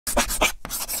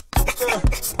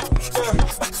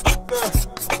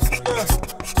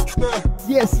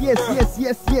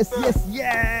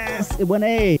Bwana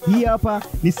hii hapa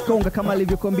ni Skonga kama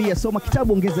alivyokuambia, soma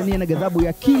kitabu, ongeza nia na ghadhabu ya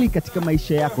akili katika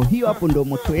maisha yako. Hiyo hapo ndio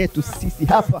moto yetu sisi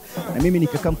hapa, na mimi ni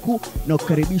kaka mkuu na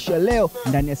kukaribisha leo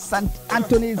ndani ya St.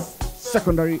 Anthony's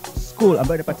Secondary School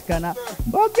ambayo inapatikana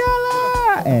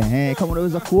Mbagala. Kama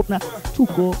unaweza kuona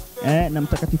tuko na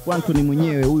mtakatifu Anthony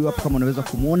mwenyewe huyu hapa kama unaweza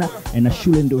kumuona, na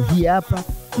shule ndio hii hapa.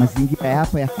 Mazingira ya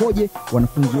hapa yakoje,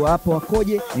 wanafunzi wa hapa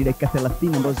wakoje, ni dakika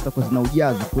 30 ambazo zitakuwa zina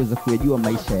ujazo kuweza kujua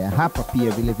maisha ya hapa,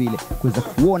 pia vile vile kuweza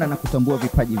kuona na kutambua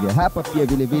vipaji vya hapa pia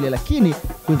vile vile, lakini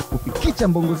kuweza kufikisha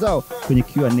mbongo zao kwenye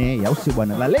Q&A au sio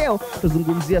bwana. La leo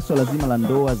tutazungumzia swala zima la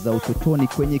ndoa za utotoni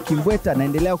kwenye Kimbweta.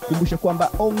 Naendelea kukumbusha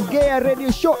kwamba Ongea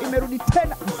Radio Show imerudi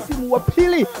tena msimu wa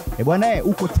pili. Bwana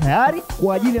uko tayari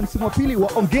kwa ajili ya msimu wa pili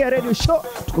wa Ongea Radio Show?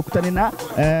 Tukakutane na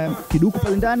Kiduku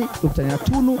pale ndani, tukutane na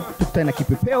Tunu, tukutane na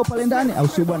Kipepeo pale ndani, au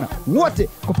sio bwana, wote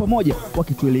kwa pamoja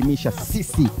wakituelimisha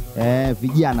sisi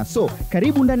vijana. So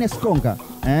karibu ndani ya Skonga,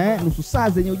 nusu saa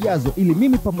zenye ujazo, ili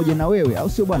mimi pamoja na wewe, au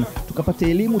sio bwana, tukapata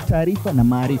elimu, taarifa na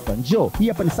maarifa. Njoo, hii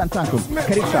hapa ni St. Anthony.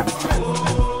 Karibu sana.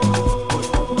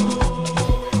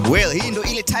 Well, hii ndo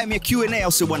ile time ya Q&A,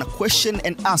 au sio bwana, question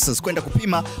and answers, kwenda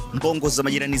kupima mbongo za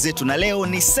majirani zetu. Na leo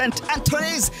ni St.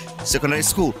 Anthony's Secondary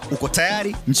School. Uko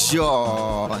tayari?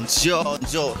 Njoo.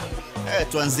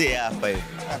 Tuanzie hapa hivi.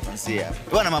 Tuanzie hapa.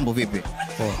 Bwana, mambo vipi?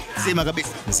 Poa. Sema kabisa.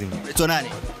 Mzima. Unaitwa nani?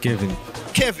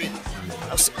 Kevin.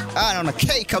 Naona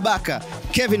K Kabaka.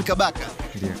 Kevin Kabaka.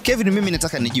 Ndio. Kevin, mimi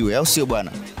nataka nijue, au sio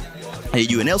bwana?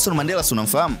 Nijue Nelson Mandela, si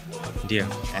unamfahamu? Ndio.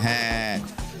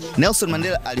 Nelson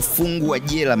Mandela alifungwa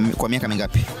jela kwa miaka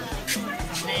mingapi?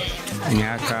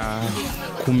 Miaka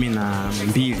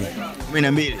 12.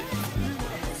 12.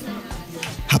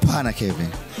 Hapana Kevin.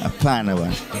 Hapana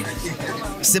bwana.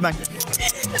 Sema.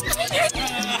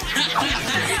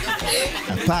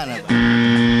 Hapana.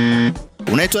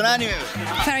 Unaitwa nani wewe?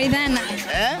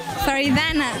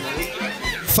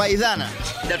 Faidhana.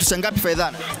 Kidato cha ngapi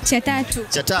Faidhana? Cha tatu.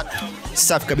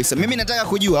 Safi kabisa. Mimi nataka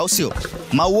kujua, au sio,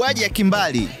 mauaji ya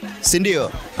kimbali, si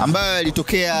ndio, ambayo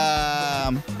yalitokea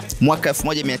mwaka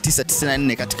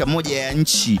 1994 katika moja ya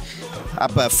nchi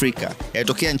hapa Afrika,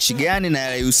 yalitokea nchi gani na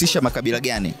yalihusisha makabila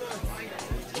gani?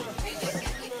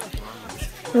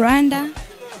 Rwanda.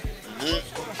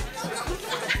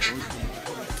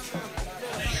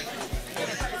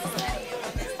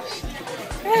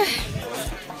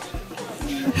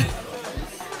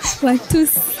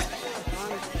 Watusi.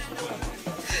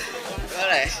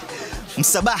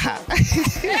 Msabaha.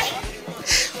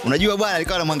 Unajua bwana,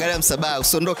 alikuwa anamwangalia Msabaha,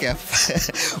 usiondoke hapa.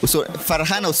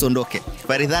 Farhana usiondoke.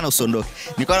 Faridhana usiondoke.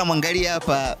 Nilikuwa namwangalia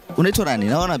hapa, unaitwa nani?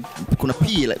 Naona kuna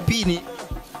P ni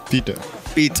Peter.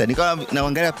 Nilikuwa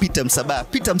naangalia Peter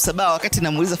Msabaha wakati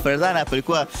namuuliza Faridhana hapa,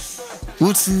 alikuwa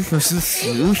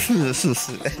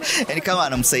yani kama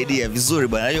anamsaidia vizuri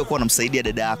bwana. Aliyokuwa anamsaidia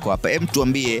dada yako hapa. Hem,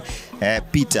 tuambie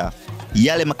Peter,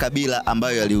 yale makabila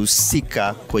ambayo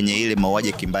yalihusika kwenye ile mauaji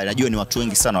ya kimbali, najua ni watu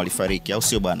wengi sana walifariki, au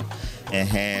sio bwana?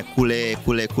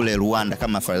 Kule Rwanda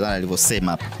kama Faridhana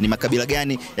alivyosema hapa, ni makabila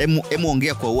gani? Hemu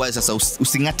ongea kwa uwazi sasa,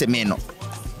 usingate meno.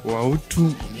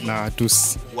 Wahutu na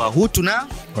Watusi. Wahutu na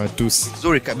Watusi.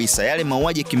 Nzuri kabisa. Yale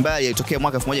mauaji ya kimbali yalitokea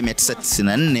mwaka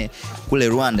 1994 kule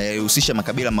Rwanda, yalihusisha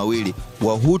makabila mawili,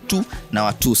 Wahutu na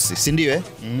Watusi, si ndio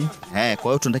kwa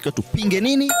hiyo tunatakiwa tupinge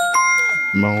nini?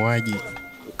 Mauaji.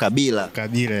 Ukabila.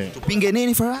 Tupinge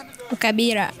nini Farah?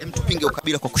 Ukabila. Tupinge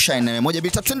ukabila kwa kushine na 1 2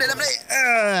 3 twende namna hii.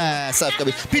 Safi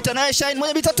kabisa. Peter naye shine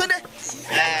 1 2 3 twende.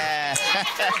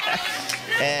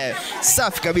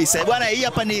 Safi kabisa. Bwana, hii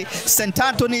hapa ni St.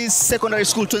 Anthony's Secondary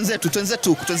School.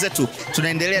 Twenzetu.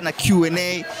 Tunaendelea na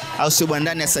Q&A, au sio bwana,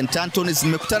 ndani ya St. Anthony's.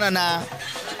 Nimekutana na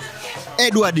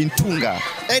Edward Ntunga.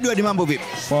 Edward, mambo vipi?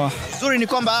 Poa. Nzuri. Ni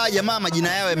kwamba jamaa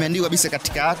majina yao yameandikwa kabisa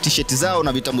katika t-shirt zao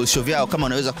na vitambulisho vyao kama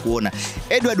unaweza kuona.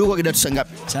 Edward, uko kidato cha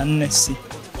ngapi? Cha 4C.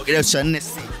 Kidato cha 4C.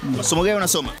 Masomo gani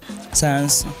unasoma?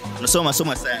 Science. Unasoma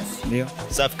masomo ya science? Ndio.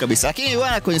 Safi kabisa. Lakini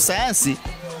bwana, kwenye science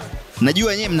najua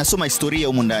wenyewe mnasoma historia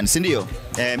huko ndani, si ndio?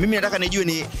 Mimi nataka nijue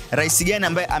ni rais gani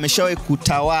ambaye ameshawahi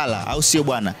kutawala, au sio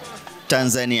bwana,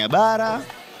 Tanzania bara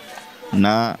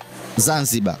na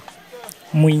Zanzibar?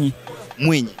 Mwinyi.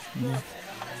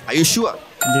 Are you sure?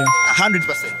 Ndio.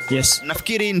 100%? Yes.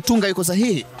 Nafikiri Ntunga yuko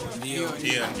sahihi? Ndio.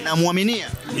 Namuaminia?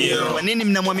 Ndio. Kwa nini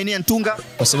mnamwaminia Ntunga?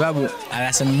 Kwa sababu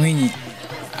Hassan Mwinyi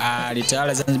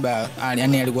alitawala Zanzibar,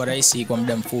 yani alikuwa rais kwa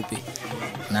muda mfupi,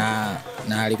 na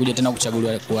alikuja tena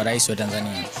kuchaguliwa kuwa rais wa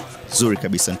Tanzania. Nzuri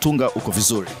kabisa. Ntunga, uko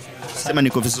vizuri. Sema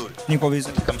niko vizuri. Niko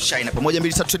vizuri. Kamshaina pamoja 2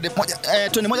 3 twende. 1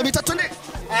 2 3 twende.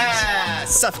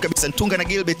 Safi kabisa. Ntunga na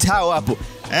Gilbert hao hapo.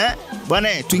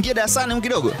 Bwana, tuingie darasani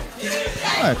kidogo.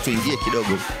 Tuingie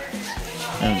kidogo.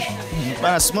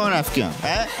 Bana Simona nafikia.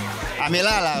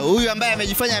 Amelala. Huyu ambaye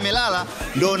amejifanya amelala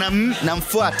ndio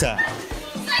namfuata.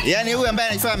 Yaani huyu ambaye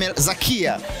anajifanya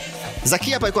Zakia.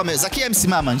 Zakia hapa alikuwa Zakia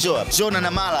msimama, njoo hapa. Njoo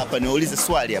na mala hapa niulize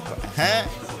swali hapa.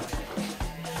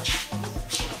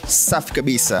 Safi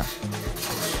kabisa.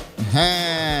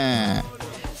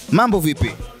 Mambo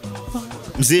vipi?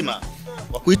 Mzima.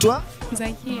 Wa kuitwa?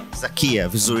 Zakia. Zakia,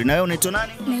 vizuri. Na wewe unaitwa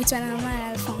nani? Naitwa Namara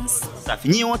Alphonse. Safi.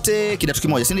 Nyinyi wote kidato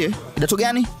kimoja, si ndio? Kidato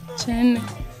gani? Cha 4.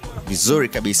 Vizuri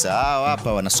kabisa. Hao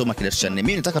hapa wanasoma kidato cha 4.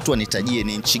 Mimi nataka tu nitajie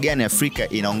ni nchi gani Afrika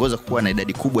inaongoza kuwa na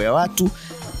idadi kubwa ya watu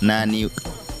na ni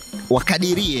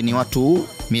wakadirie ni watu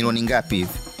milioni ngapi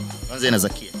hivi. Kwanza na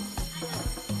Zakia.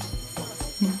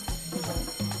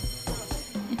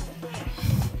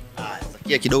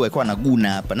 Zakia kidogo alikuwa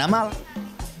anaguna hapa. Na mala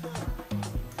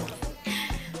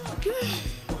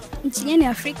Nchi gani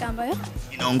Afrika ambayo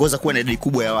inaongoza kuwa na idadi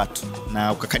kubwa ya watu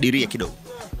na ukakadiria kidogo?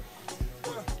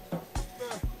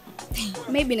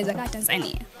 maybe inaweza kuwa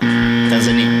Tanzania.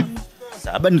 Tanzania.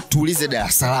 Sasa nituulize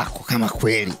darasa lako kama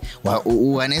kweli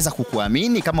wanaweza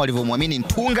kukuamini kama walivyomwamini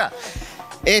Ntunga.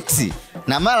 Eti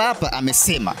na mara hapa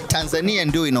amesema Tanzania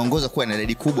ndio inaongoza kuwa na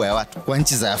idadi kubwa ya watu kwa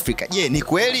nchi za Afrika. Je, ni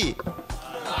kweli?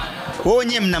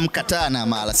 Wenye mnamkataa na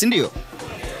mara, si ndio?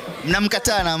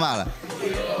 Mnamkataa na mara.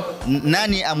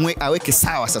 Nani aweke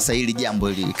sawa sasa hili jambo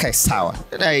likae sawa?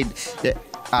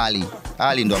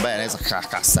 Ali ndo ambaye anaweza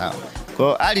kaa sawa.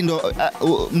 Kwa Ali ndo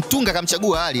Mtunga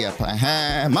kamchagua Ali hapa.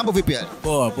 Mambo vipi Ali?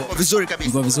 Poa. Vizuri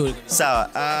kabisa. Kwa vizuri. Sawa.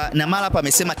 Na mara hapa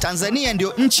amesema Tanzania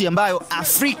ndio nchi ambayo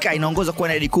Afrika inaongoza kuwa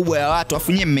na idadi kubwa ya watu,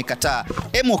 afu nyinyi mmekataa.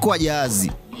 Okoa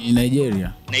jahazi.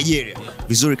 Nigeria.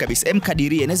 Vizuri kabisa.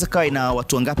 Kadiria inaweza kawa ina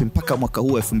watu wangapi mpaka mwaka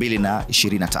huu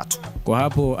 2023? Kwa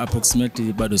hapo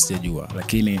approximately bado sijajua,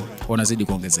 lakini wanazidi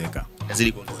kuongezeka.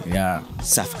 Yeah.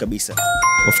 Safi kabisa.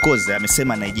 Of course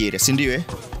amesema Nigeria, si ndio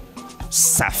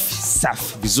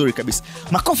Safi. Vizuri kabisa.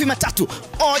 Makofi matatu.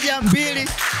 1 2.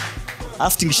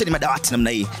 Alafu tingisheni madawati namna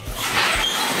hii.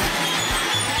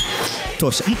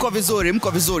 Tosha. Mko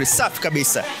vizuri. Safi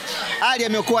kabisa. Ali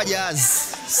ameokoa jahazi.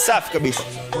 Safi kabisa.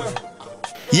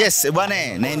 Yes, bwana,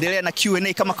 naendelea na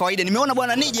Q&A kama kawaida. Nimeona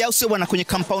bwana nije au sio bwana kwenye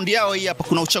compound yao hii hapa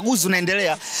kuna uchaguzi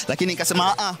unaendelea, lakini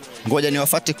nikasema ngoja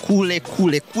niwafuate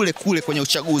kule kwenye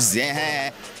uchaguzi.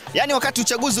 Yaani wakati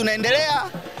uchaguzi unaendelea,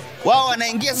 wao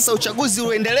wanaingia sasa uchaguzi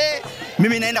uendelee,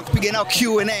 mimi naenda kupiga nao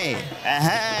Q&A.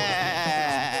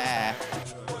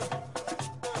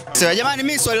 Sasa jamani,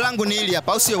 mimi swali langu ni hili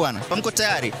hapa au sio bwana? Pamko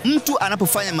tayari? Mtu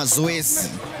anapofanya mazoezi,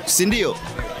 si ndio?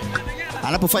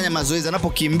 Anapofanya mazoezi,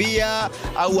 anapokimbia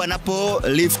au anapo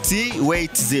lift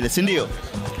weight zile, si ndio?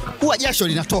 Huwa jasho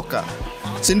linatoka,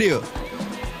 si ndio?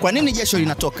 Kwa nini jasho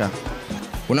linatoka?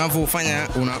 Unapofanya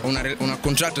una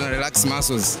contract na relax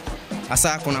muscles,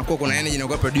 hasa kuna energy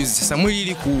inakuwa produce. Sasa mwili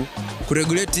ili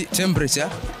kuregulate temperature,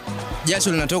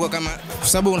 jasho linatoka kama kwa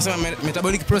sababu unasema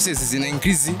metabolic processes zina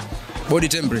increase body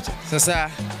temperature. Sasa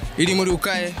ili mwili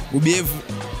ukae ubehave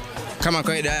kama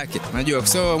kawaida yake, unajua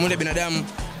so mwili binadamu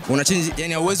una change,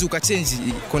 yani hauwezi ukachange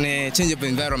kwenye change of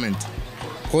environment.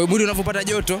 Kwa hiyo mwili unapopata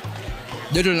joto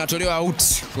linatolewa out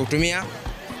kwa kutumia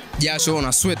jasho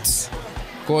na sweat.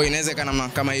 Kwa hiyo inaweza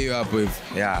kama hiyo hapo hivi.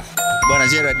 Yeah. Bwana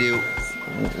Gerard,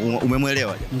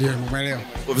 umemwelewa? Ndio, nimeelewa.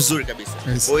 Kwa vizuri kabisa.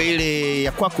 Yes. Kwa ile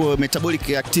ya kwako metabolic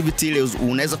activity ile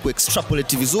unaweza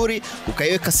kuextrapolate vizuri,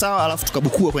 ukaiweka sawa, alafu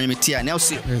tukabukua kwenye mitihani au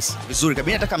sio? Yes. Vizuri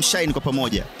kabisa. Nataka mshine kwa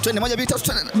pamoja. Twende 1 2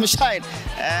 3 mshine.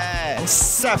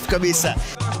 Safi kabisa.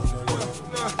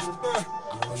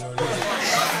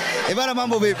 Bwana,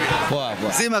 mambo vipi? Poa.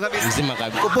 Zima kabisa. Zima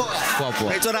kabisa. Poa.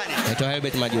 Unaitwa nani? Naitwa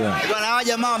Herbert Majura. Bwana, hawa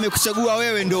jamaa wamekuchagua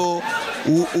wewe ndo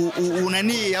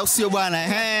unani au sio bwana?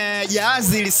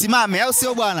 Jahazi lisimame au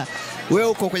sio bwana? Wewe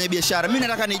uko kwenye biashara. Mimi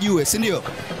nataka nijue, si ndio?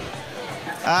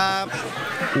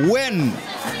 When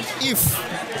if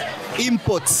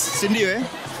imports, si ndio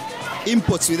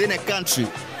imports within a country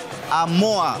are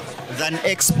more than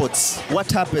exports,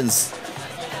 what happens?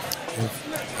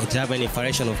 It have an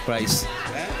inflation of price.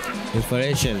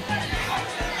 Inflation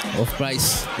of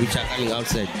price which are coming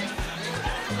outside.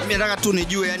 Mimi nataka tu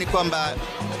nijue yani kwamba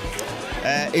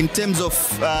in terms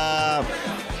of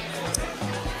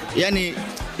yani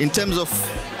in terms of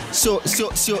so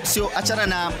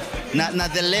achana na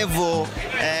the level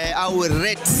our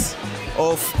rate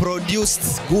of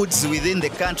produced goods within the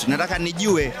country. Nataka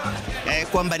nijue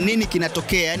kwamba nini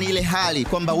kinatokea, yani ile hali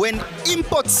kwamba when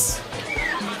imports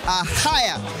are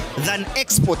higher than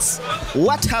exports,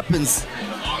 what happens?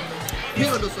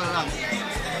 Hilo ndo swali langu.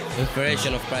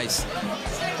 Inflation of price.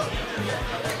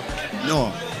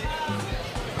 No.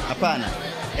 Hapana.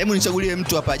 Hebu nichagulie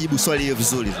mtu hapa ajibu swali hiyo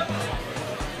vizuri.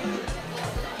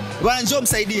 Bwana njoo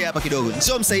msaidie hapa kidogo.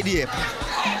 Njoo msaidie.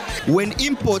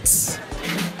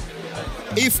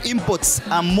 If imports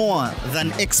are more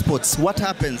than exports, what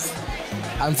happens?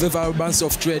 Unfavorable balance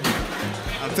of trade.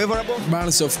 Unfavorable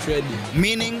Balance of trade.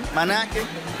 meaning manake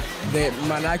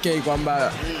Manake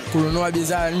kwamba kununua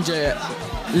bidhaa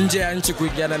nje ya nchi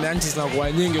kuingia ndani ya nchi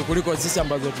zinakuwa nyingi kuliko sisi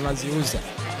ambazo tunaziuza.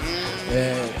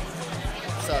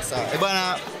 Sawa.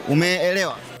 Bwana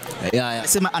umeelewa? Yeah.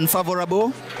 Nasema unfavorable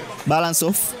balance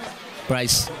of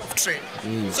Price trade.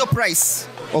 So price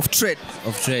of trade.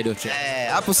 of trade.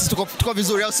 Hapo sisi tuko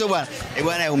vizuri au sio bwana?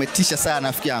 Bwana umetisha sana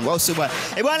rafiki yangu au sio bwana?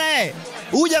 Bwana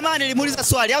huyu jamani nilimuuliza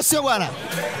swali au sio bwana?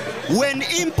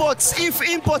 If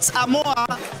imports are more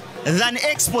than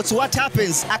exports, what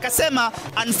happens? Akasema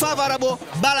unfavorable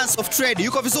balance of trade.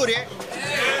 Yuko vizuri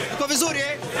Yuko vizuri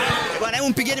Bwana hebu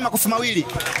mpigeni makofi mawili.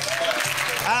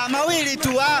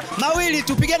 Mawili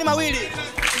tu, pigeni mawili.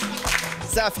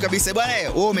 Safi kabisa bwana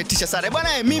wewe umetisha sana. Bwana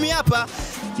mimi hapa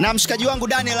na mshikaji wangu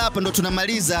Daniel hapa ndo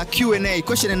tunamaliza Q&A,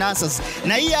 question and answers.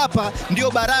 Na hii hapa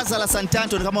ndio baraza la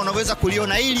Santanto kama unaweza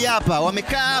kuliona. Hili hapa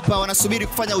wamekaa hapa wanasubiri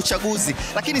kufanya uchaguzi.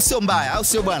 Lakini sio mbaya au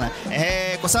sio bwana?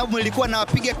 Kwa sababu nilikuwa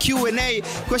nawapiga Q&A,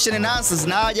 question and answers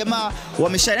na hawa jamaa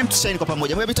wameshine kwa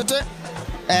pamoja. Mbona bitotoe?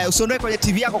 Usiondoe kwenye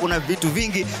TV yako, kuna vitu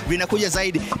vingi vinakuja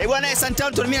zaidi. Bwana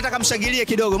Santanto mimi nataka mshangilie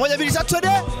kidogo. 1 2 3 twende.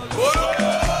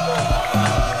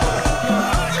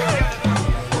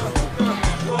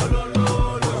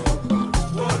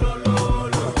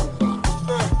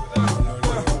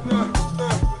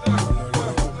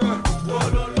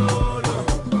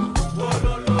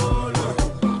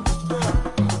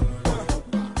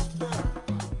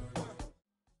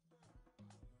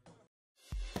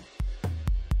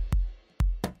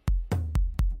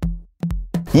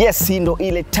 Yes, ndo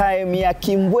ile time ya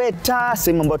Kimbweta,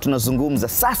 sehemu ambayo tunazungumza.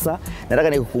 Sasa nataka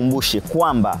nikukumbushe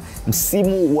kwamba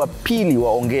msimu wa pili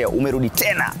wa Ongea umerudi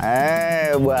tena.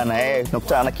 Bwana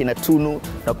tunakutana na kina Tunu,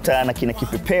 tunakutana na kina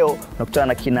Kipepeo, tunakutana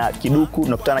na kina Kiduku,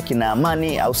 tunakutana na kina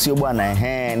Amani au sio bwana?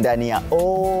 Ndani ya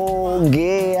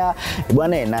Ongea.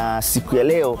 Bwana na siku ya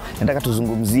leo nataka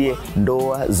tuzungumzie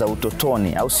ndoa za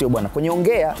utotoni au sio bwana? Kwenye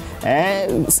Ongea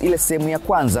ile sehemu ya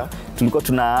kwanza tulikuwa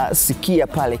tunasikia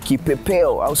pale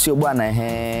Kipepeo au sio bwana?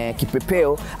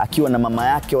 Kipepeo akiwa na mama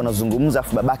yake wanazungumza,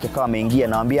 afu babake akawa ameingia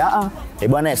na anamwambia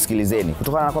bwana sikilizeni,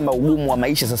 kutokana na kwamba ugumu wa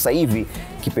maisha sasa hivi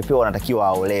Kipepeo anatakiwa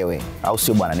aolewe au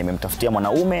sio bwana? Nimemtafutia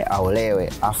mwanaume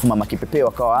aolewe. Afu mama Kipepeo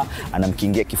akawa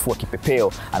anamkingia kifua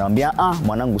Kipepeo, anamwambia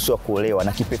mwanangu sio kuolewa,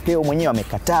 na Kipepeo mwenyewe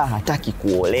amekataa, hataki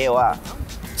kuolewa.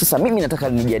 Sasa mimi nataka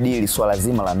nijadili swala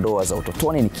zima la ndoa za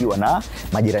utotoni nikiwa na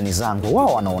majirani zangu.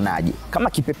 Wao wanaonaje? Kama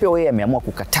Kipepeo yeye ameamua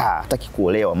kukataa, hataki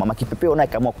kuolewa, mama Kipepeo naye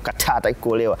kaamua kukataa, hataki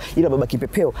kuolewa, ila baba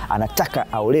Kipepeo anataka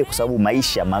aolewe kwa sababu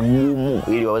maisha magumu,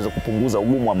 ili waweze kupunguza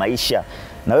ugumu wa maisha.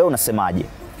 Na wewe unasemaje?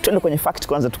 Twende kwenye fact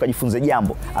kwanza tukajifunze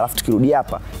jambo, alafu tukirudi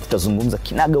hapa tutazungumza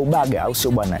kinaga ubaga au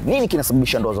sio bwana? Nini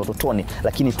kinasababisha ndoa za utotoni,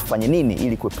 lakini tufanye nini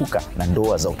ili kuepuka na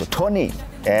ndoa za utotoni?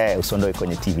 Usiondoe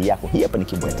kwenye TV yako. Hii hapa ni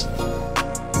Kimbweta.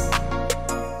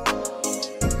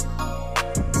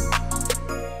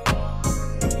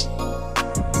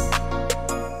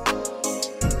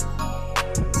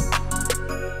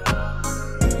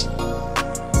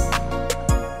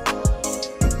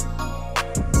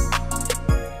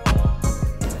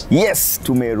 Yes,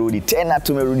 tumerudi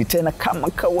tena kama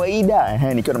kawaida.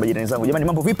 Nikiwa na majirani zangu. Jamani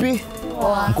mambo vipi?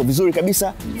 Mko vizuri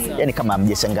kabisa? Yaani kama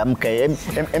mjachangamka,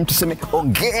 tuseme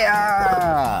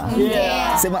ongea.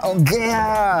 Sema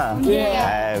ongea.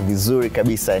 Vizuri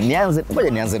kabisa.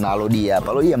 Nianze na Alodia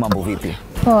hapa. Alodia mambo vipi?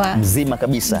 Poa. Mzima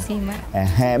kabisa. Mzima.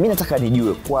 Mimi nataka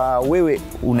nijue kwa wewe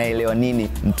unaelewa nini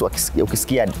mtu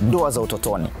ukisikia ndoa za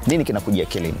utotoni? Nini kinakujia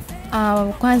akilini?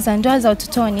 Kwanza ndoa za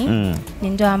utotoni ni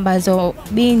ndoa ambazo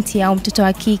binti au mtoto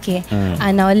wa kike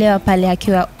anaolewa pale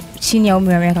akiwa chini ya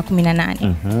umri wa miaka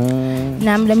 18.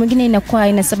 Na muda mwingine inakuwa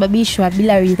inasababishwa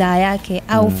bila ridhaa yake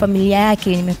au familia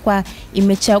yake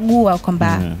imechagua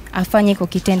kwamba afanye kwa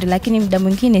kitendo, lakini muda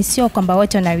mwingine sio kwamba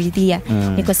wote wanaridhia,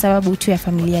 ni kwa sababu tu ya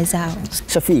familia zao.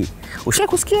 Shafi,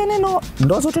 ushakusikia neno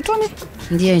ndoa za utotoni?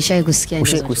 Ndio, nishaikusikia.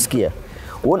 Ushakusikia.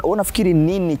 Unafikiri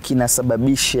nini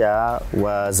kinasababisha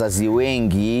wazazi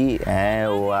wengi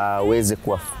waweze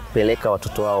kuwapeleka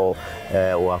watoto wao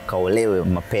wakaolewe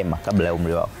mapema kabla ya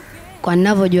umri wao? Kwa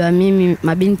ninavyojua mimi,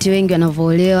 mabinti wengi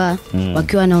wanavoolewa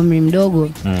wakiwa na umri mdogo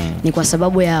ni kwa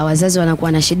sababu ya wazazi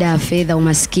wanakuwa na shida ya fedha,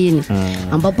 umaskini,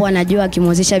 ambapo wanajua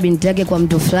akimwozesha binti yake kwa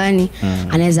mtu fulani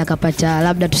anaweza akapata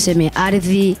labda tuseme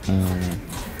ardhi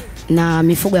na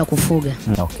mifugo ya kufuga.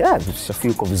 Okay, Shafi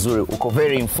uko vizuri, uko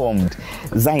very informed.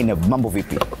 Zainab, mambo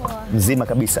vipi? Mzima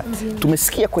kabisa.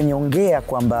 Tumesikia kwenye ongea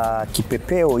kwamba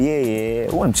Kipepeo yeye,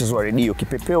 huo ni mchezo wa redio,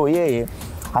 Kipepeo yeye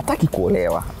hataki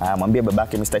kuolewa. Mwambie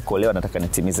babake mimi sitaki kuolewa, nataka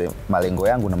nitimize malengo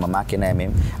yangu, na mamake naye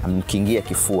amkingia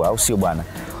kifua, au sio bwana?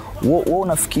 Wewe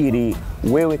unafikiri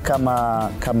wewe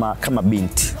kama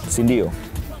binti, si ndio?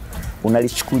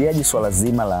 Unalichukuliaje swala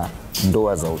zima la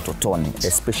ndoa za utotoni,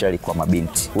 especially kwa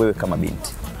mabinti, wewe kama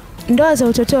binti? Ndoa za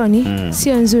utotoni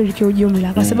sio nzuri kwa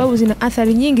ujumla kwa sababu zina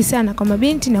athari nyingi sana kwa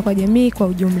mabinti na kwa jamii kwa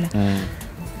ujumla.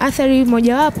 Athari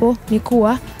mojawapo ni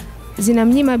kuwa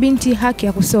zinamnyima binti haki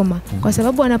ya kusoma kwa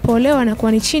sababu anapoolewa na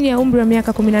kuwa ni chini ya umri wa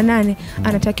miaka 18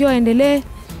 anatakiwa aendelee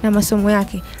na masomo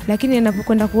yake, lakini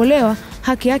anapokwenda kuolewa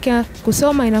haki yake ya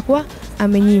kusoma inakuwa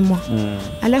amenyimwa.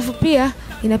 Alafu pia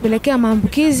inapelekea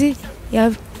maambukizi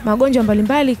ya magonjwa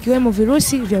mbalimbali ikiwemo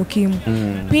virusi vya ukimwi.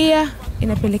 Pia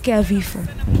inapelekea vifo.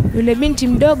 Yule binti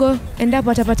mdogo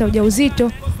endapo atapata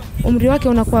ujauzito, umri wake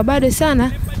unakuwa bado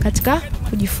sana katika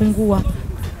kujifungua.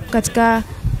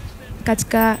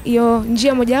 Katika hiyo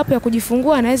njia mojawapo ya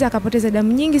kujifungua anaweza akapoteza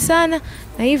damu nyingi sana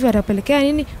na hivyo atapelekea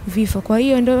nini? Vifo. Kwa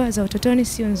hiyo ndoa za utotoni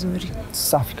sio nzuri.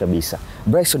 Safi kabisa.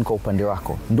 Bryson, kwa upande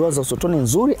wako, ndoa za utotoni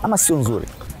nzuri ama sio nzuri?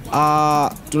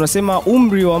 Tunasema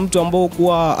umri wa mtu ambao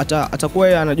kuwa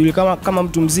atakuwa anajulikana kama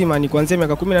mtu mzima ni kuanzia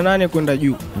miaka 18 kwenda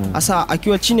juu. Sasa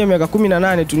akiwa chini ya miaka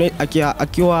 18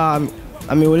 akiwa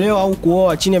ameolewa au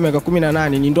kuoa chini ya miaka 18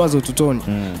 ni ndoa za utotoni.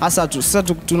 Sasa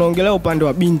tunaongelea upande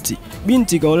wa binti.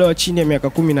 Binti kaolewa chini ya miaka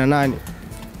 18.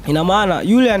 Ina maana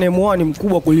yule anayemuoa ni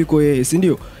mkubwa kuliko yeye, si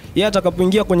ndio? Yeye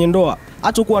atakapoingia kwenye ndoa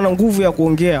hatakuwa na nguvu ya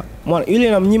kuongea. Ile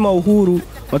inamnyima uhuru,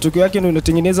 matokeo yake ndio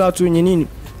inatengeneza watu wenye nini?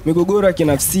 Migogoro ya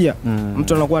kinafsia.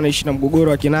 Mtu anakuwa anaishi na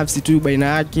mgogoro wa kinafsi tu baina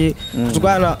yake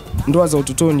kutokana na ndoa za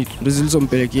utotoni ndio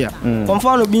zilizompelekea. Kwa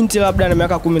mfano binti labda ana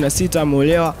miaka 16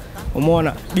 ameolewa,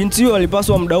 umeona? Binti huyo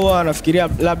alipaswa muda huo anafikiria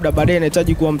labda baadaye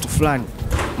anahitaji kuwa mtu fulani.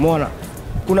 Umeona?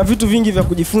 Kuna vitu vingi vya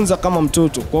kujifunza kama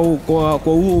mtoto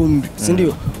kwa huo umri, si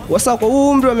ndio? Sasa kwa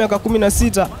huo umri wa miaka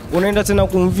 16 unaenda tena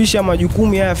kumvisha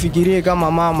majukumu yeye afikirie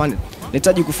kama mama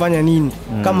nahitaji kufanya nini,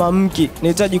 kama mke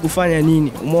nahitaji kufanya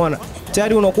nini, umeona?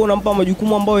 Tayari unakuwa unampa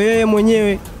majukumu ambayo yeye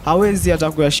mwenyewe hawezi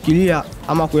hata kuyashikilia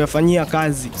ama kuyafanyia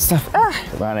kazi.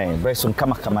 Bwana Bryson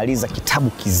kama kamaliza kitabu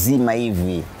kizima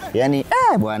hivi. Yaani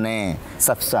bwana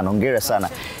safi sana, hongera sana.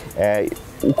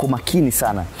 Uko makini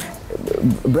sana.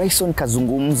 Bryson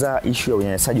kazungumza issue ya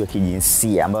unyanyasaji wa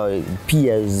kijinsia ambayo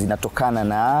pia zinatokana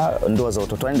na ndoa za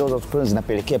utotoni. Ndoa za utotoni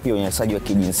zinapelekea pia unyanyasaji wa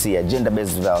kijinsia, gender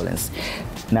based violence.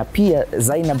 Na pia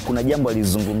Zainab kuna jambo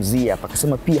alizungumzia hapa,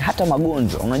 akasema pia hata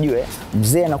magonjwa, unajua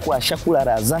mzee anakuwa ashakula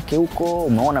raha zake huko,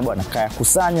 umeona bwana, kaya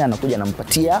kusanya anakuja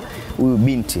anampatia huyu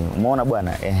binti, umeona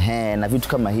bwana, na vitu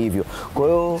kama hivyo. Kwa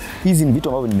hiyo hizi ni vitu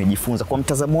ambavyo nimejifunza. Kwa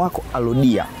mtazamo wako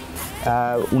Alodia,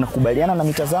 unakubaliana na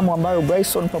mitazamo ambayo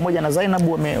Bryson pamoja na Zainab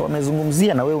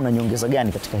wamezungumzia, na wewe unanyongeza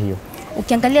gani katika hiyo?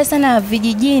 Ukiangalia sana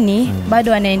vijijini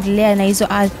bado wanaendelea na hizo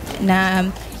na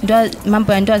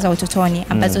mambo ya ndoa za utotoni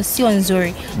ambazo sio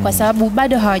nzuri kwa sababu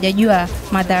bado hawajajua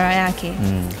madhara yake.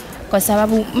 Kwa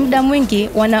sababu muda mwingi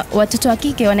watoto wa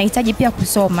kike wanahitaji pia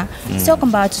kusoma. Sio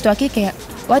kwamba watoto wa kike,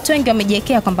 watu wengi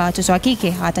wamejiwekea kwamba watoto wa kike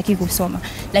hawataki kusoma,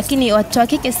 lakini watoto wa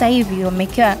kike sasa hivi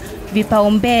wamewekewa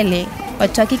vipaumbele.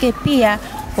 Watoto wa kike pia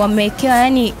wamewekewa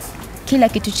yani kila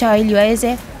kitu chao ili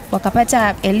waweze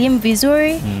wakapata elimu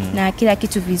vizuri na kila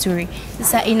kitu vizuri.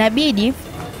 Sasa inabidi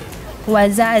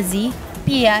wazazi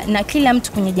pia na kila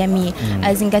mtu kwenye jamii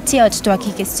azingatie watoto wa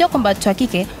kike. Sio kwamba watoto wa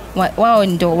kike wao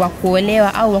ndo wa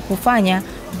kuolewa au wa kufanya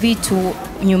vitu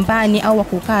nyumbani au wa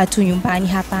kukaa tu nyumbani,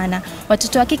 hapana.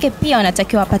 Watoto wa kike pia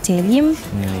wanatakiwa wapate elimu,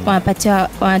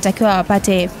 wanatakiwa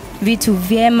wapate vitu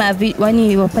vyema,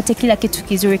 yani wapate kila kitu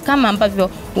kizuri kama ambavyo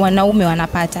wanaume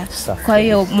wanapata. Kwa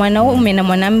hiyo mwanaume na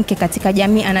mwanamke katika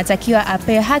jamii anatakiwa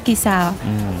apewe haki sawa.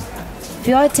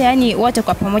 Vyote yani wote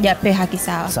kwa pamoja apewe haki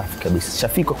sawa. Safi kabisa.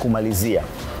 Shafiko, kumalizia,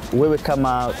 wewe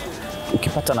kama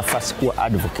ukipata nafasi kuwa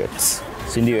advocate,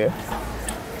 si ndio?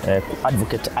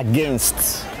 Advocate against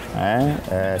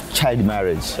child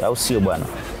marriage, au sio bwana?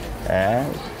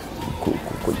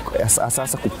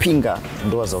 Sasa kupinga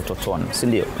ndoa za utotoni, si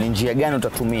ndio? Ni njia gani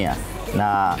utatumia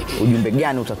na ujumbe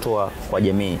gani utatoa kwa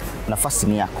jamii? Nafasi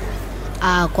ni yako.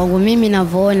 Kwangu mimi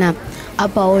ninavyoona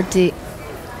hapa wote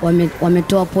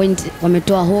wametoa point,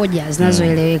 wametoa hoja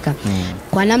zinazoeleweka.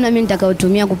 Kwa namna mimi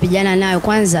nitakayotumia kupigana nayo,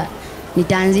 kwanza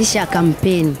nitaanzisha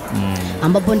kampeni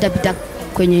ambapo nitapita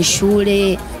kwenye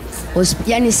shule,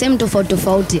 yani sehemu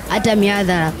tofauti, hata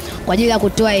mihadhara kwa ajili ya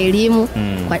kutoa elimu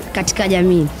katika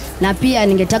jamii. Na pia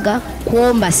ningetaka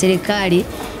kuomba serikali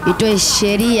itoe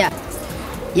sheria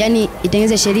yani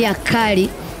itengeneze sheria kali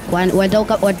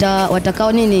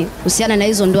watakao nini husiana na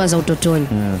hizo ndoa za utotoni.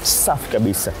 Safi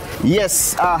kabisa.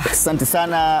 Yes, asante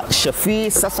sana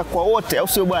Shafi. Sasa kwa wote, au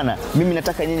sio bwana? Mimi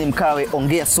nataka nyinyi mkawe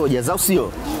ongea soja, au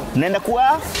sio? Naenda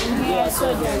kuwa ongea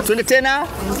soja. Twende tena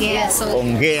Ongea soja.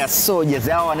 Ongea soja.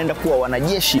 Hao wanaenda kuwa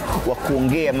wanajeshi wa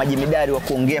kuongea, majemedari wa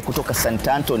kuongea kutoka St.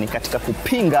 Anthony katika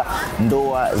kupinga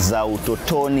ndoa za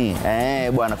utotoni.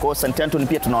 Bwana, kwa St. Anthony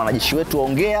pia tuna wanajeshi wetu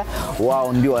waongea,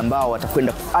 wao ndio ambao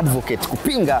watakwenda advocate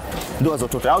kupinga ndoa za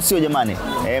utotoni. Au sio jamani?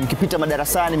 Mkipita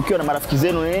madarasani mkiwa na marafiki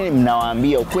zenu nini,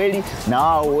 mnawaambia ukweli na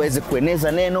wao uweze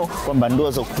kueneza neno kwamba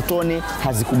ndoa za utotoni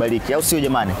hazikubaliki. Au sio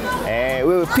jamani?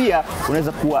 Wewe pia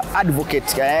unaweza kuwa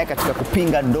advocate katika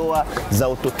kupinga ndoa za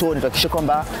utotoni. Tuhakikishe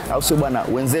kwamba, au sio bwana,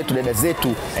 wenzetu, dada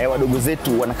zetu, wadogo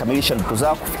zetu wanakamilisha ndoto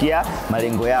zao kufikia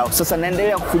malengo yao. Sasa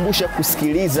naendelea kukumbusha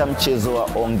kusikiliza mchezo wa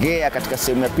ongea katika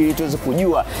sehemu ya pili tuweze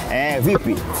kujua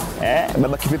vipi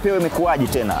baba kipepeo imekuaje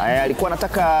tena. Alikuwa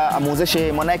anataka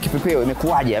amuozeshe mwanae kipepeo,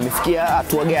 imekuaje? Amefikia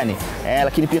hatua gani?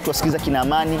 Lakini pia tuwasikiliza kina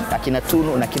Amani, akina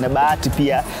Tunu na kina Bahati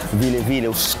pia vile vile.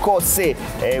 Usikose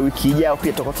wiki ijayo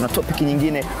pia tutakuwa tuna topic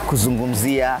nyingine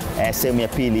kuzungumzia sehemu ya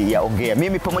pili ya ongea.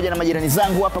 Mimi pamoja na majirani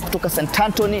zangu hapa kutoka St.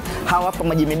 Anthony, hawa hapa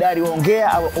majemedari wa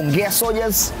ongea au ongea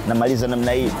soldiers, na maliza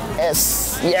namna hii.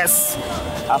 Yes.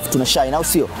 Afu tunashine, au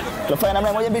sio? Tunafanya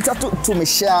namna 1 2 3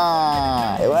 tumesha.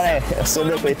 Bwana, sio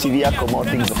kwa TV yako,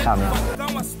 more things are coming.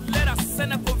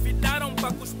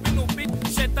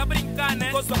 Tá brincando,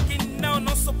 né? Gosto aqui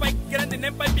não sou pai grande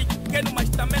nem pai pequeno, mas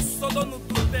também sou dono